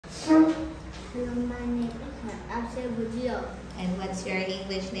Hello, my name is Absel. And what's your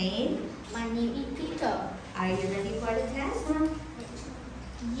English name? My name is Peter. Are you ready for the test?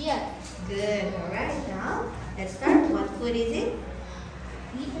 Yes. Good. Alright, now let's start. What food is it?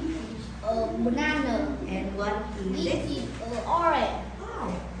 It is a banana. And what is It it? is an orange.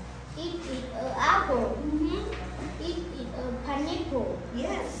 Wow. It is an apple. It is a pineapple.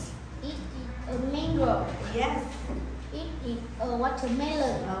 Yes. It is a mango. Yes. It is a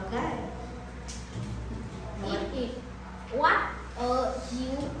watermelon. Okay. It is what a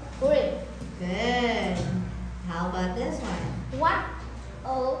you grape. Good. How about this one? What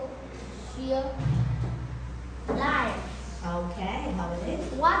a sheer lie. Okay. How about this?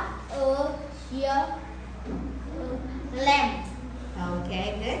 What a sheer lamb. Okay.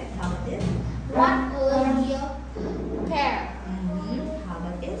 Good. How about this? What a sheer pear. How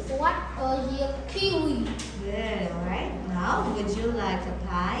about this? What a sheer kiwi. Good. Alright. Now, would you like a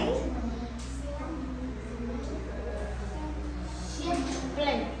pie? Sheer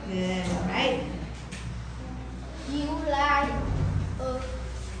plain. Good. Alright. You like a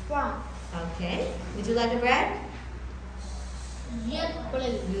frog. Okay. Would you like a bread? Sheer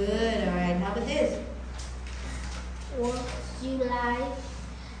plain. Good. Alright. How about this? Or you like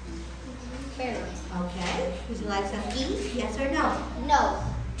carrot. Okay. Would you like some tea? Yes or no? No.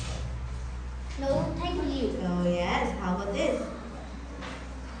 No, thank you. Oh yes. How about this?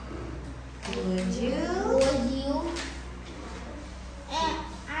 Would you? Would you?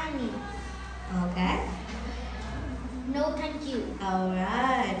 I need. Okay. No, thank you.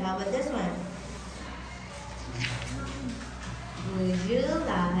 Alright. How about this one? Would you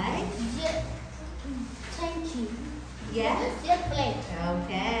like? Yes, thank you. Yes. Yes, plain.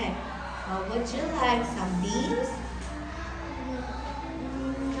 Okay. Would you like some beans?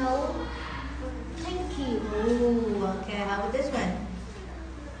 No, thank you. Ooh. Okay. How about this one?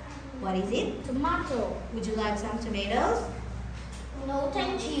 What is it? Tomato. Would you like some tomatoes? No,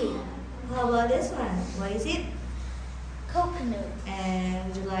 thank you. How about this one? What is it? Coconut. And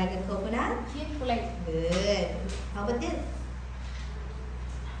would you like a coconut? Yes, plain. Good. How about this?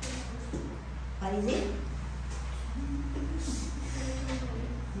 What is it?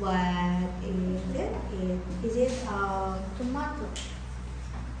 What is it? Is it Tomato.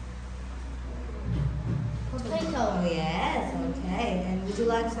 Oh Potato. yes, okay. And would you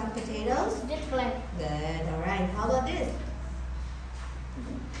like some potatoes? Yes, plain. Good, alright. How about this?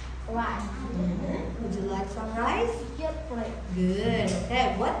 Rice. Would you like some rice? Yes, plain. Good,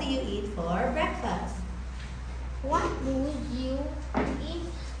 okay. What do you eat for breakfast? What do you eat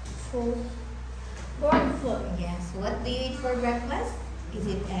for breakfast? Yes, what do you eat for breakfast? Is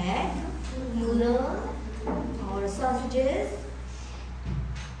it egg, noodle, or sausages?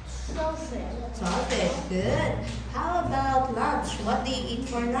 Sausage. Sausage, good. How about lunch? What do you eat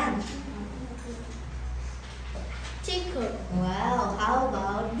for lunch? Chicken. Well, how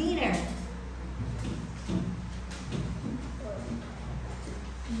about dinner?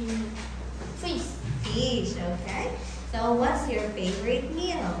 Fish. Fish, okay. So what's your favorite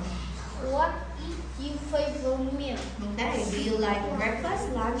meal? What is your favorite meal? Okay, do you like breakfast,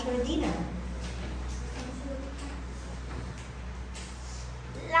 lunch, or dinner?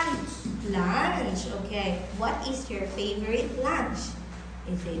 Lunch. Lunch, okay. What is your favorite lunch?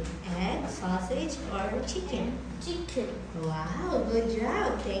 Is it egg, sausage, or chicken? Chicken. Wow, good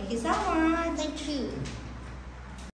job. Thank you so much. Thank you.